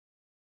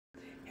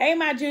Hey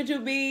my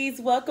jujubes,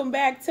 welcome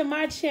back to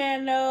my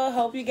channel.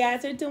 Hope you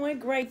guys are doing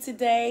great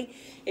today.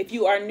 If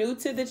you are new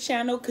to the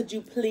channel, could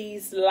you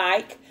please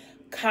like,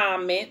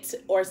 comment,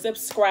 or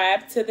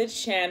subscribe to the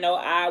channel?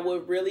 I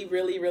would really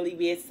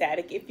be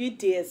ecstatic if you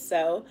did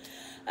so.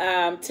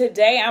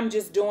 Today I'm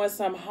just doing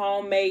some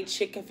homemade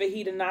chicken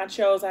fajita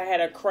nachos. I had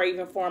a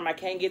craving for them. I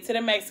can't get to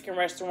the Mexican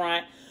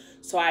restaurant,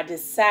 so I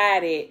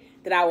decided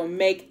that I would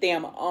make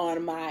them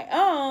on my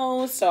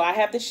own. So I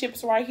have the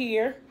chips right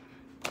here.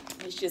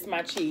 It's just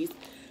my cheese.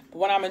 But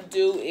what I'm going to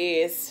do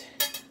is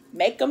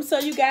make them so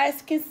you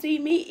guys can see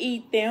me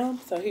eat them.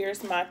 So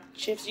here's my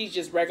chips. These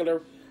just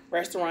regular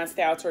restaurant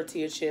style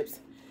tortilla chips.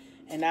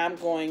 And I'm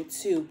going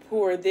to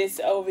pour this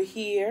over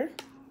here.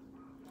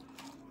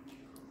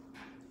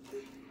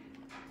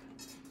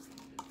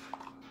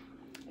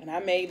 And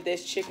I made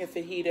this chicken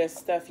fajita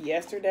stuff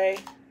yesterday.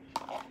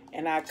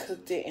 And I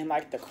cooked it in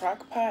like the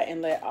crock pot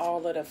and let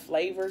all of the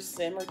flavors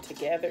simmer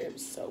together. It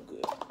was so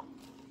good.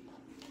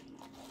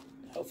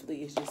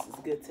 Hopefully it's just as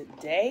good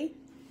today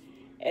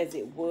as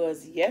it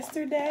was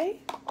yesterday.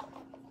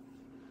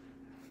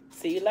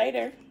 See you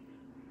later.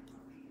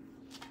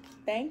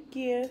 Thank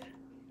you.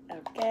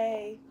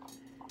 Okay.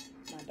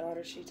 My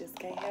daughter, she just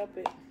can't help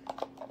it.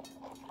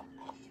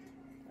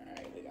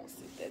 Alright, we're going to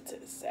set that to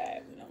the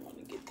side. We don't want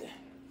to get the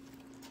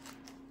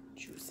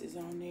juices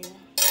on there.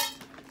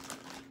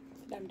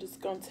 I'm just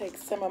going to take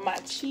some of my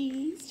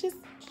cheese. Just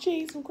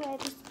cheese from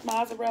Kroger's.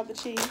 Mozzarella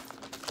cheese.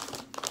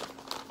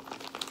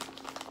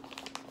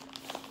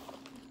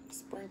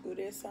 Sprinkle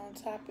this on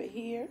top of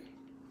here.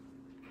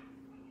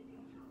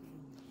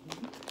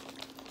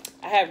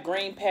 I have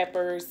green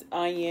peppers,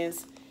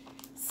 onions,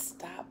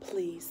 stop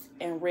please,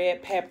 and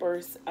red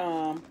peppers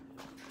on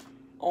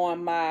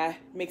my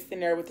mixed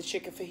in there with the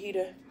chicken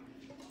fajita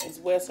as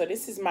well. So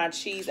this is my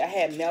cheese. I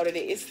had melted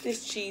it. It's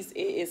this cheese. It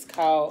is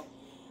called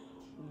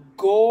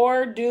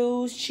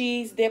Gordo's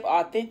cheese dip,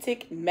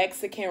 authentic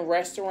Mexican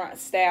restaurant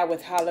style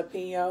with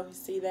jalapeno. You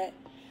see that?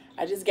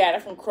 I just got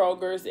it from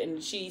Kroger's in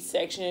the cheese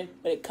section,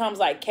 but it comes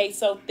like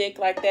queso thick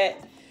like that.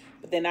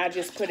 But then I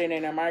just put it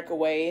in a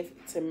microwave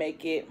to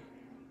make it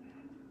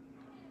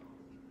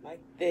like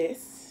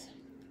this.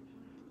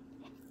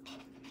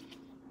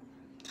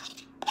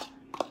 Put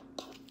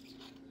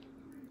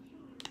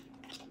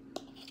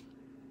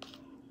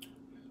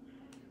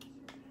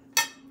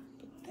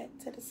that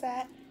to the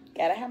side.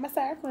 Gotta have my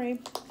sour cream.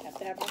 Have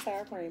to have my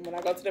sour cream. When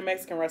I go to the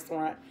Mexican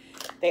restaurant,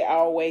 they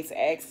always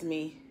ask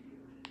me,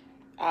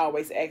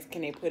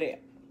 can they put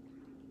it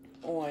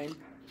on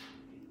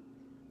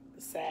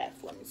the side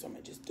for me? So I'm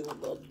going to just do a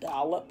little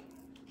dollop.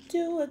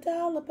 Do a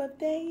dollop of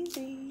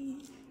Daisy.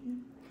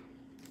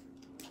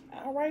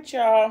 All right,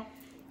 y'all.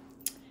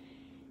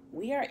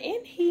 We are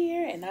in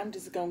here, and I'm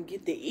just going to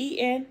get to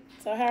eating.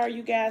 So how are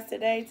you guys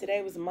today?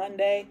 Today was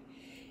Monday.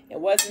 It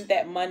wasn't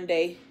that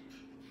Monday.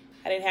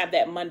 I didn't have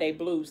that Monday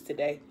blues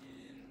today.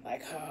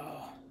 Like,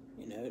 oh,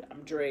 you know,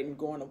 I'm dreading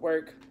going to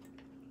work.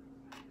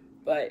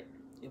 But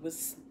it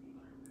was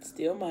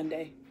still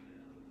Monday.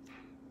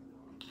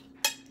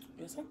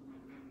 Yes, sir.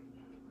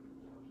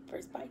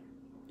 First bite.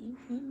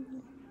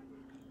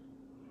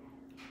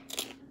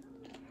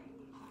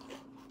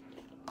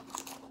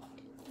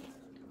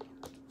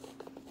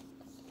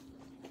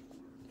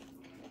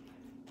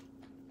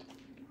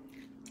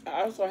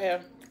 I also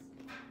have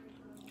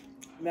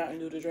Mountain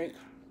Dew to drink.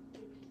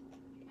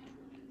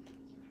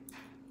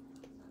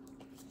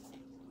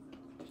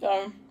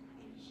 So,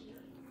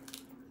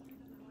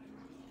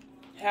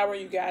 how are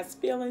you guys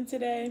feeling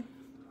today?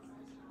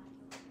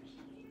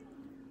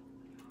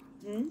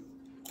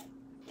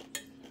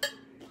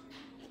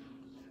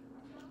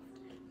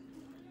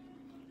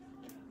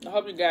 I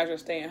hope you guys are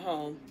staying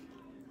home.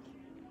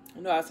 I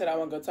know I said I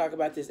wasn't going to talk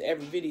about this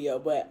every video,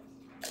 but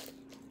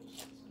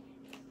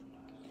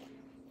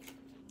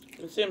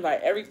it seems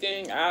like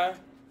everything I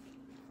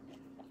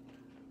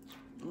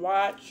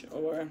watch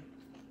or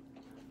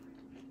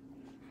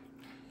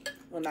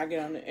when I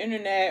get on the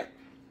internet,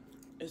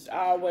 it's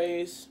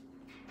always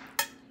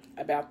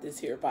about this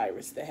here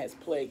virus that has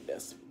plagued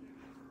us.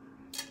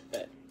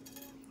 But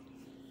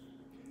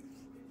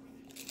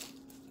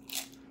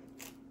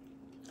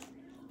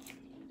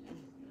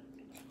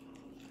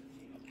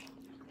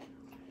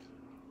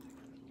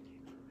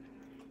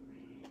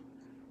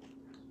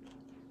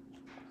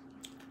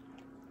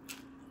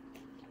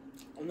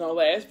in the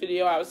last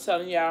video, I was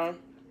telling y'all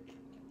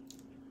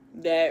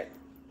that,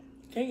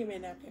 can you give me a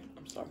napkin?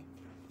 I'm sorry.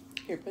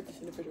 Here, put this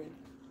in the refrigerator.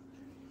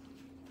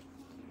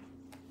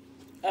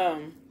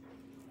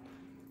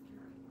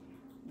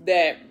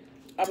 That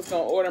I was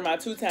going to order my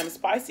 2-time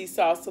spicy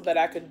sauce so that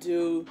I could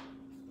do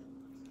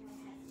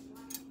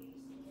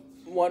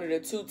one of the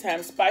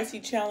 2-time spicy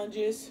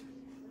challenges.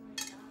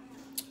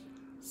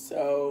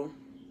 So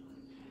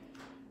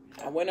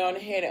I went on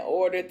ahead and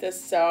ordered the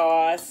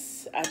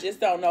sauce. I just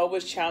don't know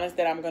which challenge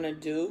that I'm going to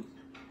do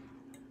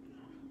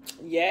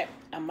yet.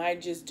 I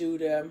might just do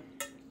the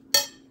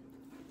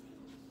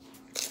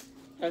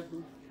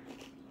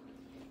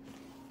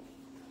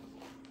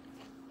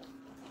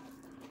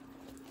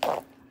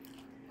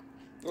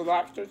The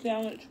lobster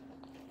challenge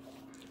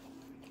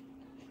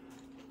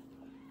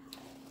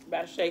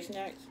by Shake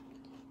Snacks.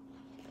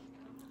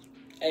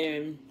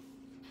 And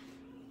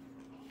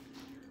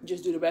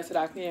just do the best that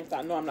I can, because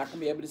I know I'm not going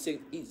to be able to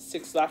eat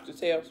 6 lobster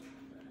tails.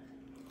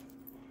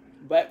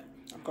 But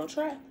I'm going to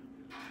try.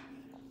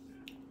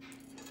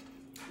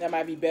 That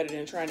might be better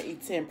than trying to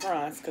eat 10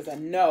 prawns, because I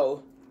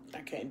know I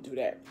can't do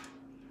that.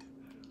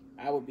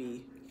 I would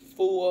be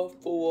full.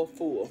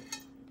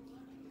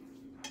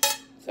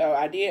 So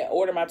I did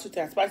order my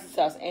 2-time spicy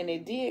sauce, and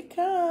it did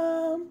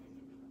come.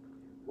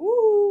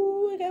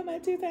 Ooh, I got my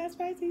 2-time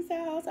spicy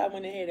sauce. I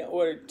went ahead and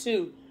ordered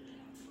 2.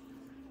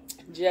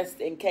 Just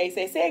in case.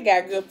 They say it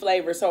got good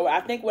flavor. So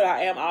I think what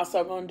I am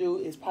also going to do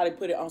is probably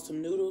put it on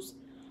some noodles.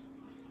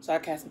 So I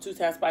got some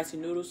 2-time spicy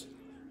noodles.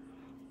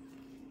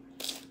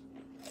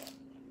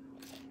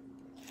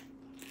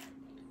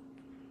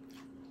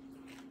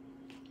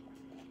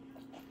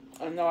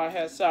 I know I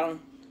had some.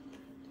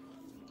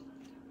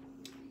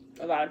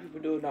 A lot of people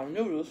do it on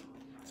noodles.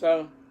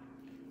 So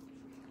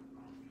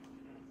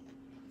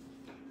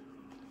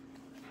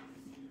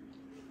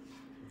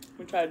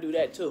we try to do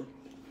that too.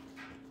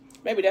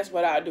 Maybe that's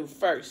what I'll do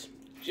first.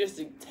 Just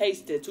to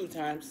taste the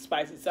 2-time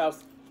spicy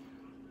sauce,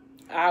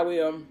 I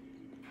will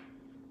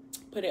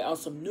put it on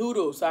some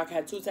noodles so I can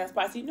have 2-time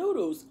spicy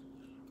noodles.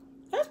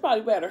 That's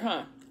probably better,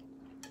 huh?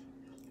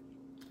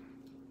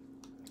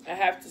 I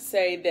have to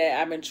say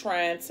that I've been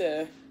trying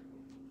to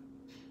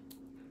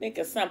think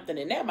of something,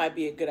 and that might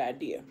be a good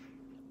idea.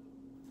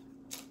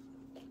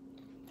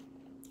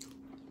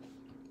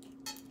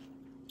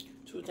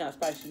 2-time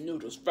spicy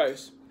noodles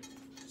first,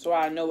 so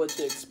I know what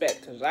to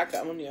expect, because I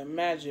can only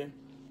imagine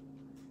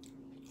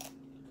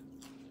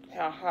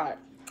how hot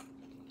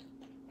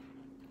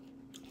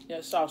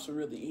that sauce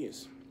really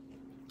is.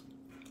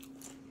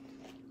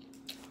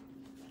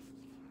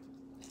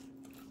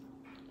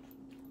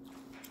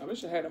 I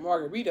wish I had a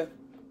margarita.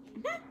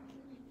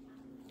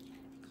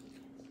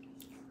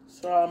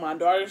 So my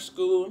daughter's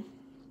school,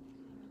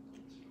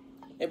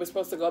 it was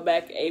supposed to go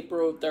back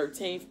April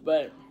 13th,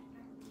 but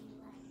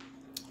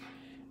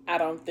I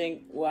don't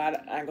think, well, I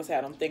ain't gonna say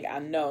I don't think, I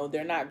know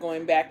they're not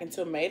going back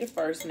until May the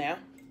 1st now.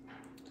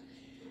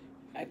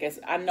 I guess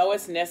I know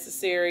it's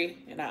necessary,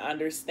 and I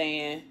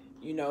understand,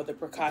 you know, the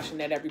precaution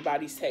that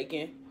everybody's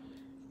taking,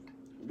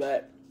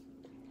 but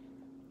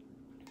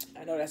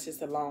I know that's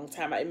just a long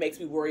time. It makes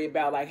me worry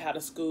about like how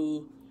the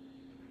school,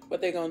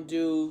 what they're gonna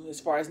do as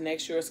far as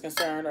next year is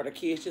concerned. Are the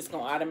kids just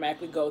gonna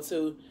automatically go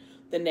to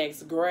the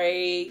next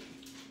grade?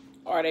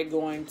 Are they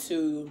going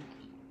to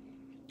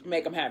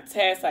make them have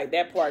tests? Like,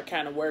 that part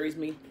kind of worries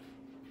me.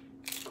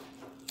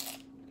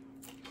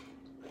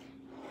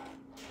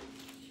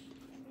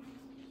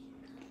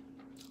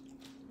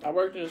 I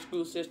worked in the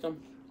school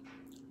system,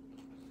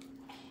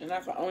 and I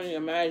can only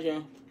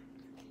imagine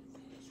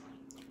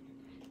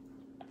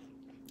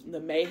the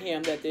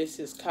mayhem that this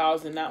is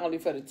causing, not only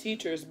for the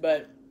teachers,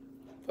 but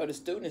for the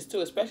students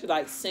too, especially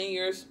like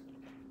seniors.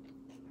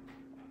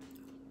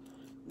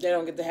 They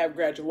don't get to have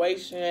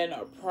graduation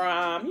or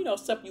prom, you know,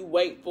 stuff you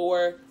wait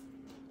for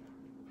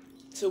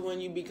to when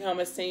you become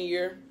a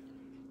senior.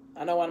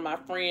 I know one of my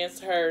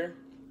friends, her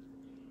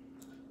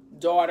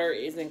daughter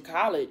is in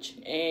college,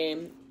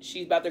 and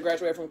she's about to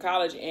graduate from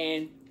college,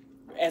 and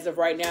as of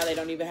right now, they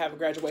don't even have a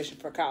graduation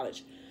for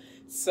college.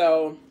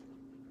 So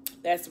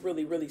that's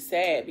really, really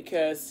sad,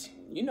 because,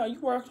 you know, you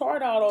worked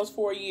hard all those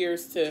 4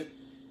 years to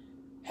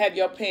have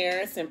your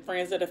parents and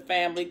friends of the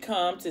family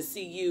come to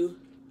see you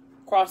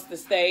cross the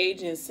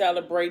stage and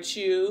celebrate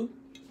you.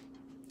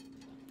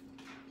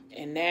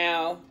 And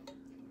now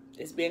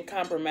it's been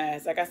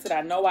compromised. Like I said,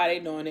 I know why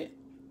they're doing it.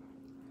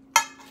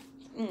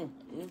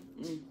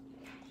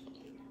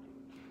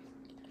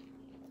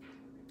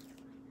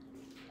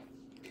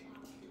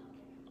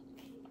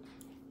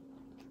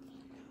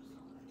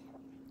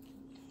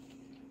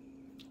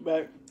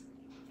 But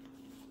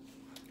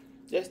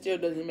that still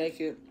doesn't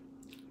make it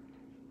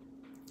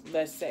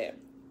less sad.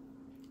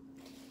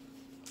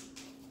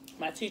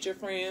 My teacher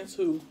friends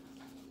who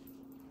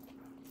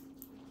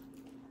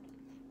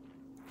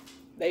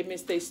they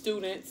miss their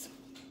students.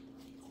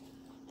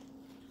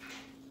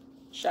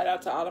 Shout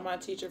out to all of my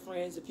teacher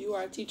friends. If you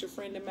are a teacher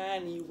friend of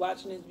mine and you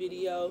watching this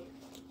video,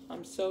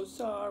 I'm so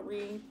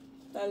sorry.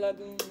 I love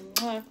you.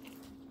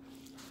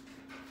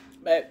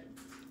 But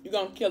you're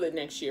gonna kill it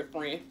next year,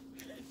 friend.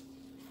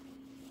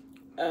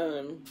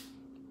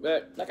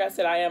 But like I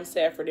said, I am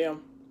sad for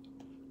them,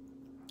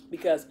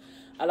 because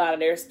a lot of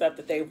their stuff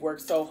that they've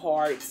worked so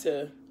hard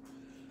to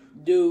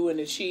do and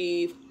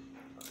achieve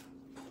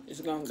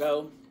is gonna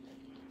go.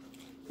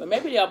 But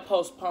maybe they'll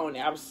postpone it.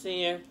 I was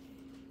seeing,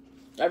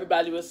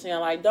 everybody was saying,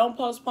 like, don't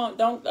postpone,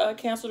 don't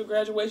cancel the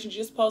graduation,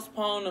 just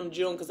postpone them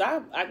June. Because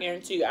I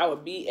guarantee you, I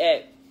would be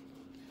at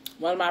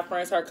one of my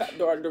friends, her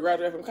daughter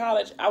graduated from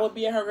college. I would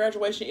be at her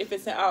graduation if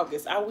it's in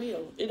August. I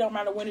will. It don't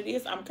matter when it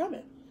is, I'm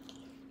coming.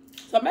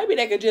 So maybe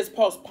they could just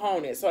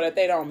postpone it so that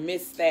they don't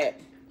miss that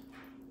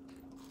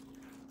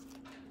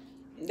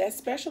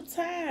special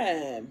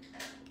time.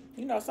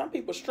 You know, some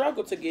people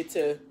struggle to get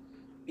to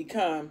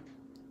become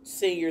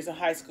seniors in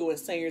high school and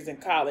seniors in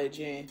college,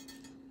 and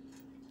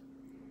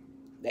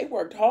they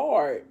worked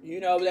hard. You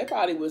know, they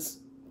probably was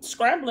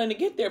scrambling to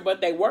get there,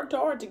 but they worked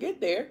hard to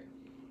get there.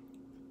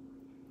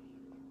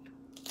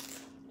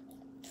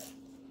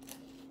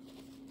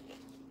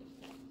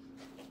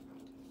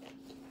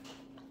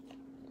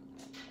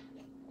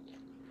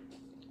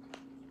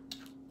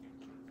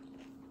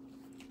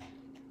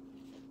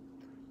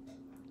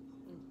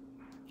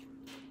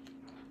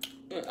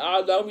 And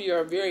although we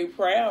are very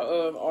proud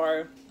of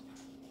our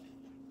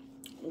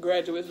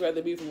graduates, whether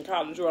it be from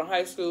college or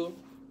high school,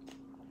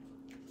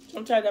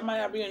 sometimes that might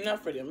not be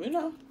enough for them, you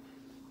know.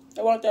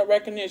 They want that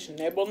recognition,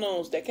 their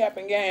balloons, their cap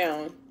and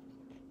gown,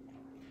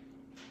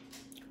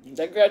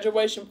 their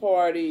graduation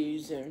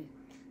parties,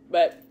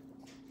 but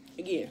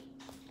again,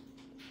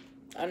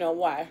 I know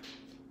why.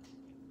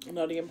 I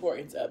know the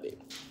importance of it,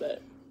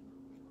 but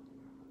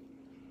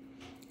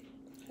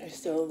it's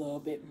still a little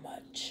bit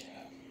much.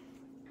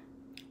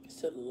 It's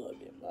still a little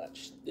bit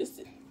much.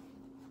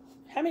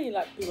 How many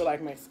people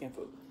like Mexican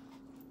food?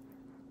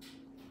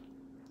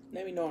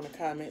 Let me know in the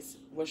comments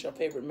what's your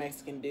favorite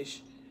Mexican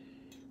dish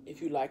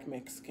if you like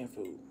Mexican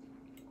food.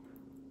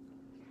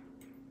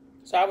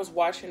 So I was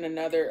watching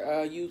another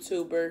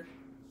YouTuber,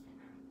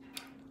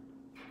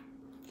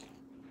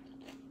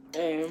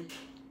 and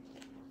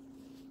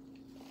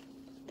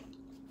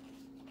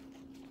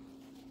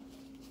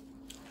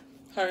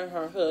her and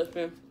her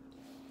husband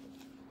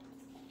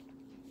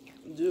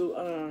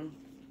do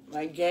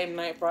like game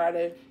night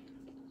Friday,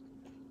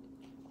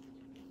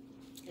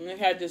 and they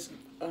had this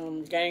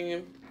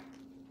game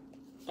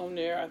on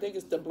there. I think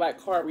it's the Black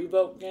Card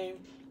Revoke game.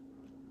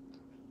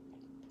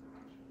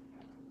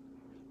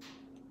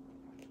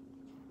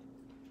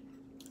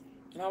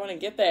 And I want to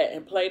get that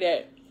and play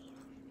that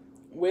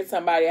with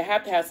somebody. I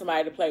have to have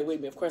somebody to play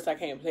with me. Of course, I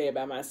can't play it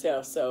by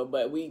myself. So,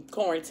 but we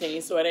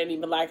quarantine, so it ain't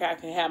even like I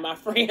can have my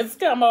friends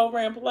come over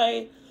and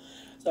play.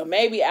 So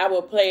maybe I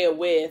will play it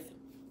with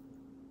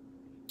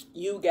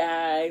you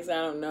guys. I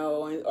don't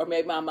know. Or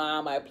maybe my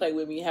mom might play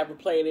with me, have her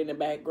play it in the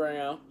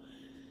background.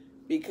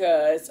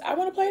 Because I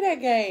want to play that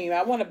game.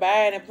 I want to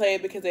buy it and play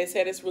it because they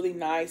said it's really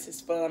nice,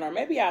 it's fun. Or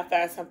maybe I'll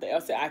find something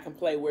else that I can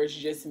play where it's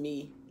just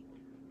me.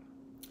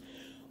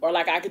 Or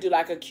like I could do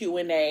like a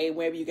Q&A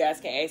where you guys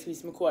can ask me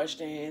some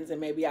questions and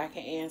maybe I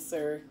can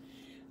answer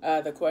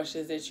the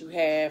questions that you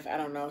have. I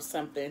don't know,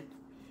 something.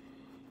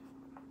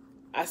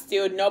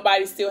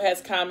 Nobody still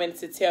has commented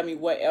to tell me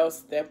what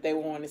else that they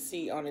want to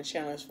see on the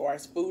channel as far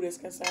as food is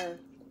concerned.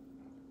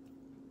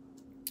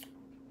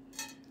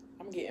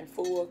 I'm getting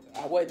full.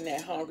 I wasn't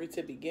that hungry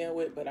to begin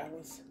with, but I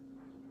was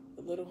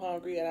a little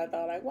hungry and I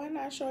thought like, why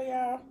not show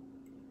y'all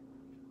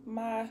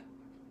my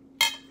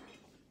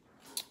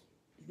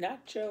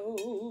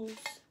nachos.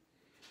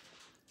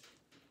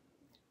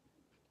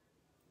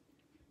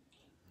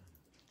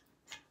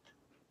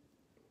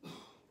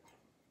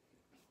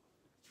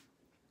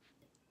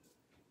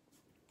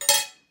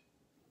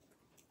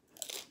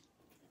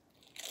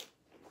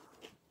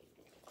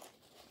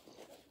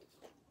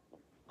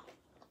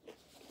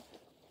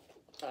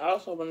 I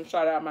also want to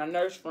shout out my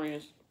nurse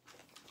friends.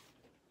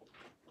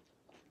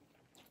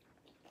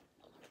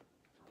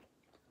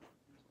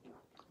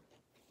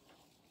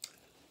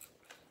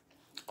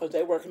 Because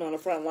they're working on the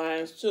front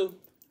lines too.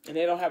 And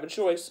they don't have a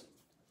choice.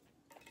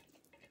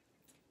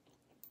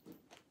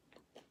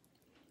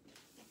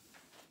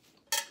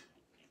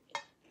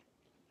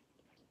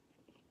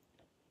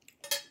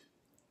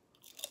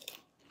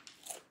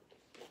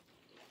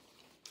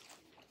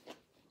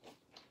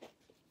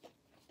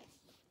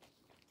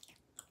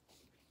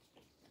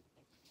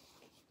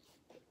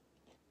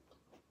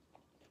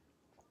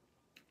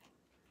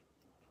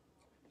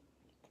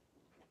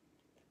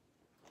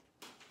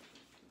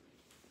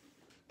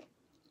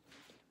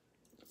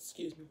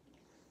 Excuse me.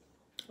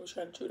 I was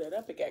trying to chew that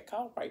up. It got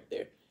caught right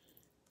there.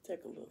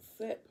 Take a little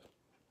sip.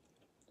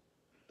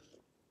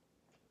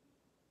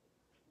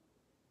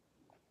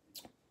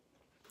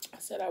 I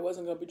said I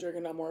wasn't going to be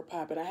drinking no more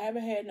pop, and I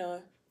haven't had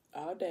none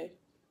all day.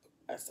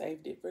 I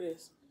saved it for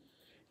this.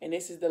 And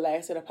this is the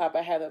last of the pop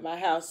I have at my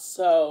house,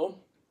 so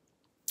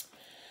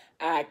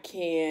I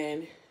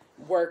can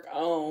work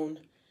on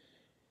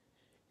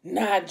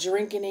not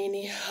drinking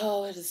any.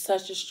 Oh, it is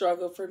such a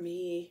struggle for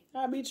me.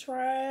 I be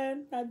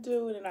trying, I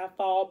do it, and I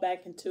fall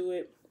back into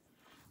it.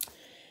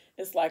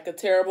 It's like a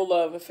terrible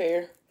love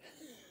affair.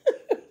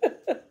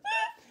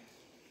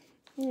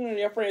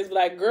 Your friends be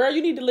like, girl,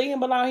 you need to leave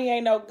him alone. He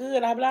ain't no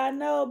good. I be like, I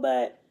know,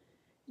 but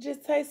it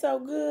just tastes so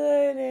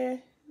good,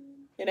 and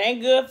it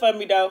ain't good for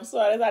me, though. So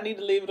I need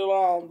to leave it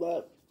alone,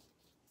 but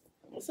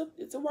it's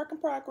a work in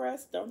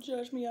progress. Don't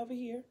judge me over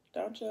here.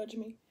 Don't judge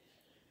me.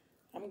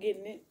 I'm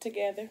getting it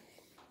together.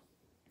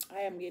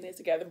 I am getting it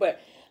together.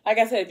 But like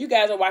I said, if you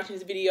guys are watching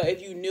this video,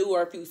 if you new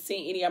or if you've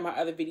seen any of my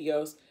other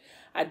videos,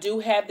 I do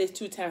have this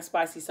 2-time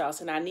spicy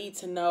sauce, and I need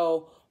to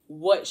know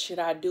what should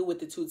I do with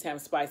the 2-time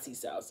spicy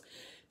sauce.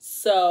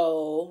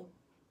 So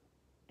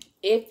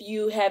if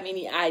you have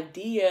any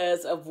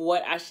ideas of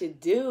what I should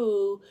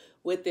do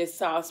with this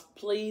sauce,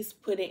 please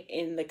put it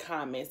in the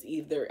comments.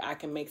 Either I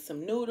can make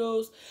some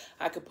noodles,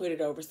 I could put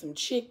it over some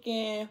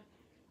chicken.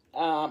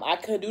 I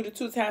could do the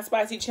 2-time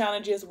spicy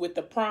challenges with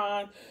the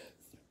prawn,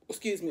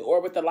 excuse me, or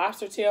with the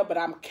lobster tail, but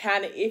I'm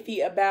kind of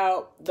iffy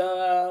about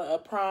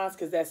the prawns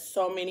because there's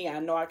so many. I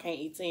know I can't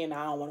eat 10.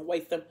 I don't want to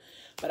waste them,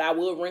 but I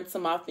will rinse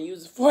them off and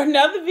use it for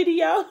another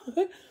video.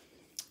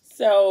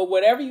 So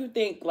whatever you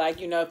think,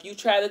 like, you know, if you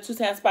tried the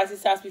 2-time spicy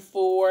sauce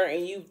before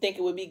and you think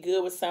it would be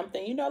good with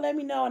something, you know, let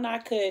me know and I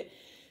could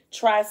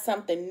try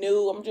something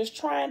new. I'm just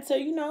trying to,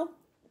 you know,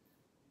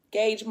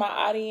 gauge my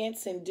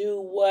audience and do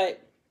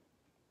what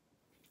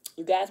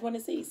you guys want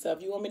to see. So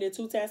if you want me to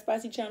 2-time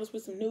spicy challenge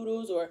with some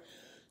noodles or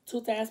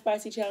 2-time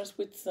spicy challenge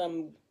with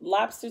some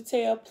lobster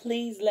tail,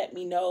 please let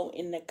me know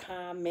in the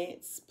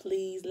comments.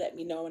 Please let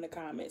me know in the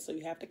comments. So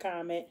you have to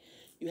comment,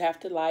 you have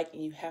to like,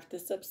 and you have to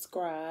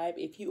subscribe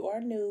if you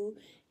are new.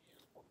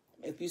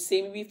 If you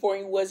see me before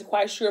and you wasn't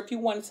quite sure if you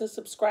wanted to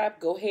subscribe,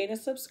 go ahead and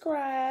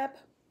subscribe.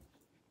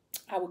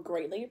 I would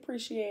greatly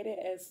appreciate it,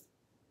 as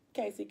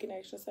Casey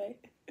Connection say.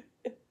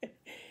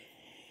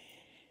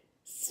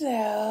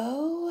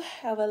 So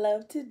I would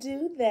love to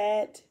do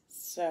that.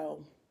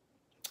 So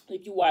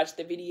if you watched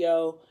the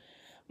video,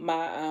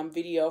 my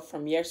video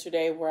from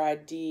yesterday where I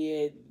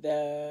did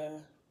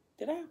I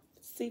have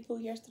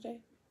seafood yesterday?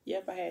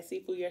 Yep, I had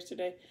seafood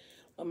yesterday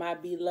with my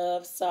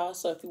beloved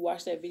sauce. So if you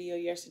watched that video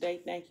yesterday,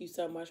 thank you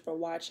so much for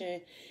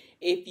watching.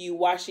 If you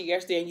watched it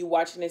yesterday and you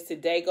watching this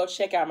today, go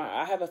check out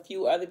I have a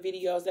few other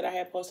videos that I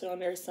have posted on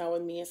there, some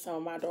with me and some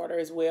with my daughter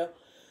as well.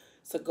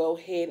 So go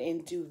ahead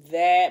and do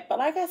that. But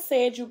like I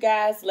said, you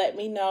guys, let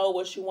me know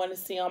what you want to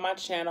see on my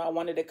channel. I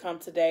wanted to come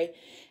today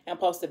and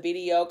post a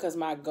video because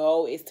my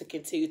goal is to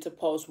continue to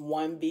post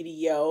one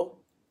video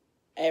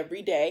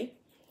every day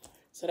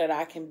so that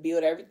I can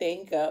build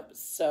everything up.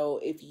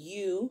 So if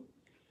you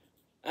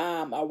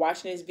are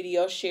watching this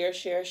video, share,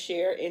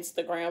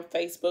 Instagram,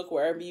 Facebook,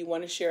 wherever you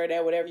want to share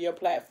that, whatever your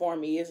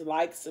platform is,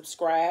 like,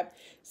 subscribe,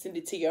 send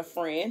it to your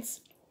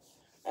friends,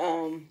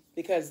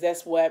 because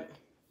that's what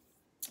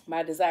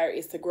my desire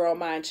is, to grow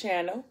my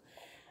channel.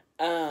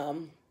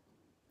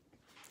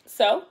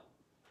 So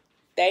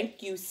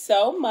thank you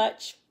so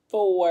much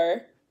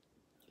for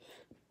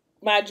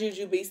my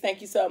Jujubes.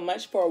 Thank you so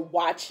much for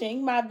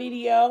watching my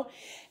video,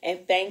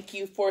 and thank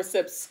you for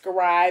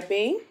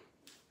subscribing.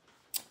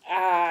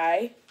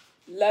 I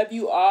love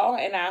you all,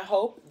 and I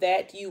hope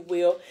that you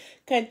will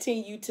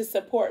continue to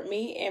support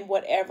me in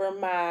whatever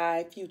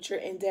my future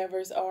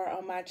endeavors are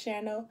on my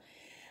channel.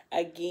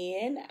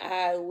 Again,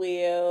 I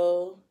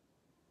will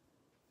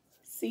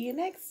see you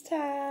next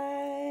time.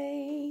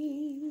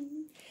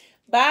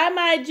 Bye,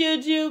 my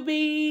Jujubes.